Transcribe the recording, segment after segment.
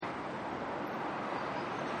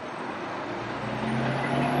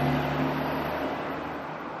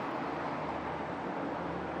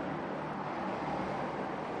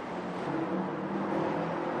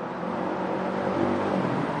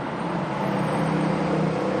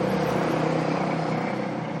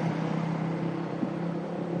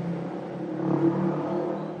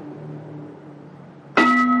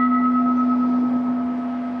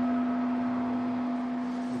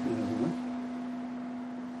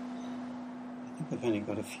think I've only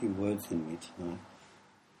got a few words in me tonight.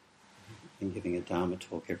 I've been giving a Dharma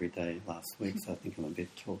talk every day last week, so I think I'm a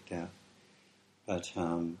bit talked out. But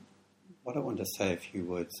what I wanted to say a few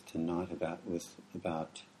words tonight about was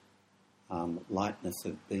about lightness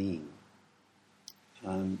of being.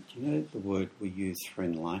 Do you know the word we use for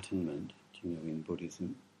enlightenment, do you know, in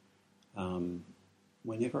Buddhism?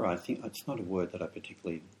 Whenever I think, it's not a word that I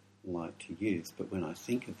particularly like to use, but when I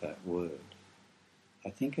think of that word, I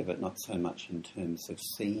think of it not so much in terms of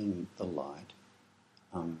seeing the light,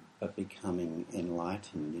 but becoming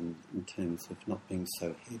enlightened in terms of not being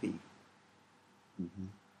so heavy.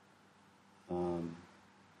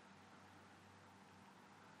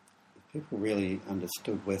 If people really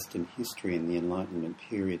understood Western history in the Enlightenment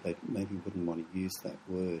period, they maybe wouldn't want to use that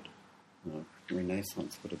word.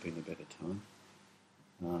 Renaissance would have been a better time.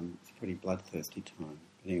 It's a pretty bloodthirsty time.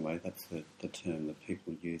 But anyway, that's the term that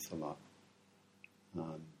people use a lot.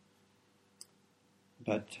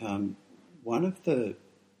 But one of the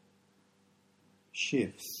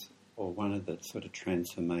shifts, or one of the sort of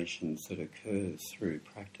transformations that occurs through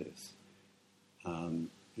practice,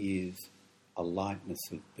 is a lightness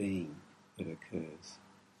of being that occurs.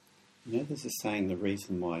 You know, there's a saying, the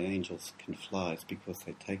reason why angels can fly is because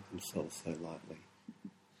they take themselves so lightly.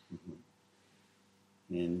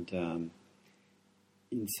 And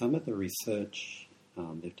in some of the research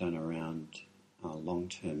they've done around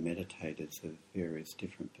long-term meditators of various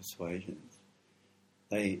different persuasions,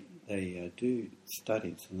 they do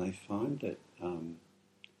studies, and they find that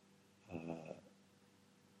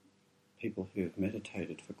people who have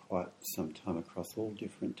meditated for quite some time across all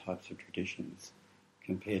different types of traditions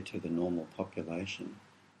compared to the normal population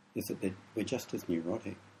is that we're just as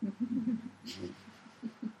neurotic.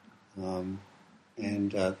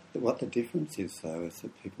 What the difference is, though, is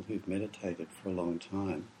that people who've meditated for a long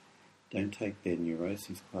time don't take their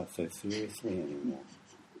neuroses quite so seriously anymore.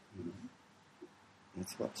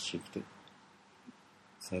 That's what's shifted.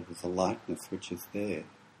 So there's a lightness which is there.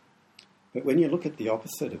 But when you look at the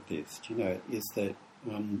opposite of this, you know, is that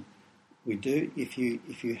we do. If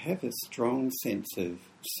you have a strong sense of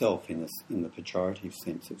self in the pejorative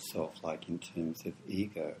sense of self, like in terms of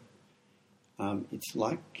ego, it's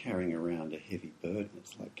like carrying around a heavy burden.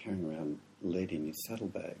 It's like carrying around lead in your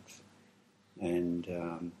saddlebags,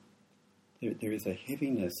 and there is a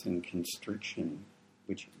heaviness and constriction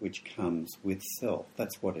which comes with self.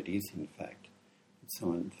 That's what it is, in fact.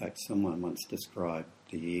 So, in fact, someone once described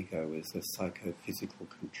the ego as a psychophysical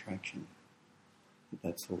contraction.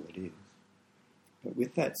 That's all it is. But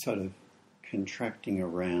with that sort of contracting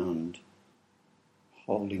around,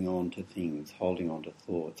 holding on to things, holding on to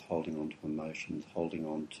thoughts, holding on to emotions, holding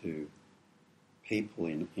on to people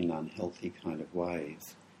in unhealthy kind of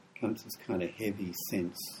ways, comes this kind of heavy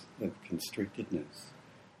sense of constrictedness.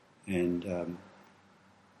 And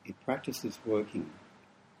if practice is working,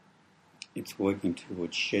 it's working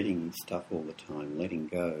towards shedding stuff all the time, letting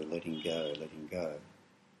go, letting go, letting go.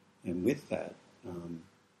 And with that,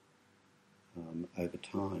 over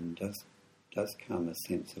time, does come a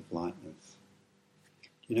sense of lightness.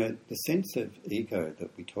 You know, the sense of ego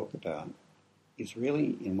that we talk about is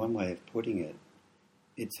really, in one way of putting it,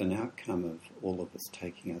 it's an outcome of all of us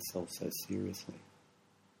taking ourselves so seriously.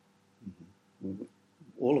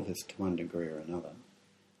 All of us, to one degree or another,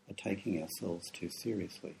 are taking ourselves too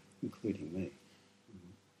seriously, including me.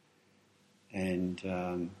 And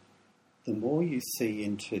the more you see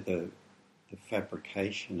into the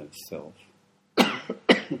fabrication of self,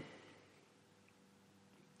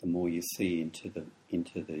 the more you see into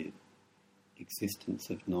the existence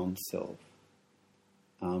of non-self,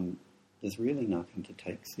 there's really nothing to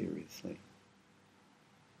take seriously.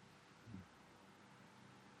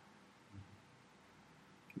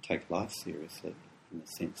 You can take life seriously in the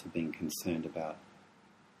sense of being concerned about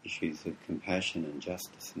issues of compassion and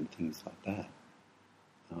justice and things like that.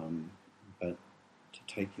 But to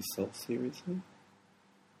take yourself seriously,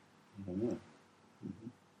 I don't know.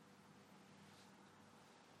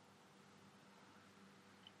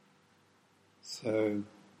 So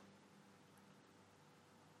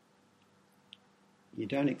you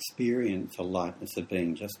don't experience a lightness of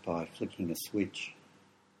being just by flicking a switch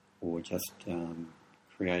or just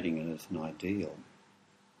creating it as an ideal.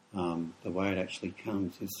 The way it actually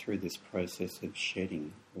comes is through this process of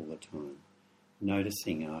shedding all the time,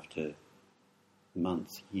 noticing after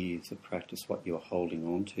months, years of practice what you're holding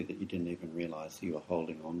on to that you didn't even realise you were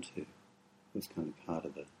holding on to. It was kind of part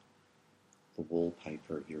of the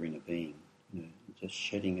wallpaper of your inner being, you know, just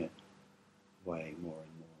shedding it away more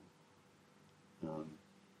and more.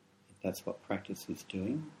 If that's what practice is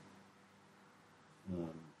doing,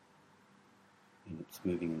 and it's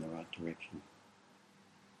moving in the right direction.